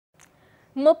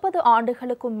30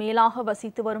 ஆண்டுகளுக்கும் மேலாக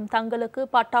வசித்து வரும் தங்களுக்கு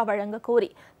பட்டா வழங்க கோரி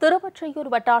திருவொற்றியூர்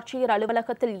வட்டாட்சியர்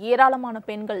அலுவலகத்தில் ஏராளமான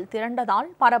பெண்கள் திரண்டதால்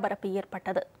பரபரப்பு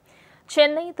ஏற்பட்டது.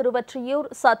 சென்னை திருவொற்றியூர்,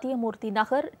 சத்தியமூர்த்தி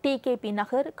நகர், டிகேபி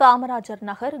நகர், காமராஜர்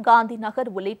நகர், காந்தி நகர்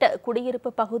உள்ளிட்ட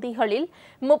குடியிருப்பு பகுதிகளில்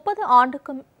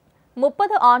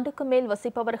 30 ஆண்டுக்கு மேல்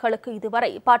வசிப்பவர்களுக்கு இதுவரை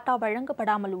பட்டா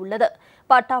வழங்கப்படாமல் உள்ளது.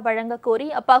 பட்டா வழங்க கோரி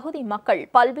அப்பகுதி மக்கள்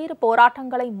பல்வேறு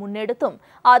போராட்டங்களை முன்னெடுத்தும்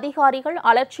அதிகாரிகள்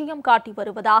அலட்சியம் காட்டி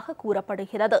வருவதாக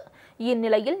கூறப்படுகிறது.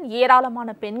 இந்நிலையில்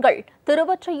ஏராளமான பெண்கள்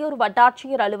திருவொற்றியூர்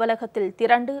வட்டாட்சியர் அலுவலகத்தில்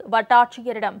திரண்டு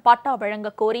வட்டாட்சியரிடம் பட்டா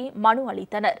வழங்க கோரி மனு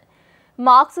அளித்தனர்.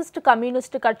 மார்க்சிஸ்ட்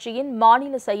கம்யூனிஸ்ட் கட்சியின்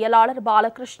மாநில செயலாளர்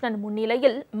பாலகிருஷ்ணன்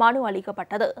முன்னிலையில் மனு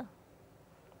அளிக்கப்பட்டது.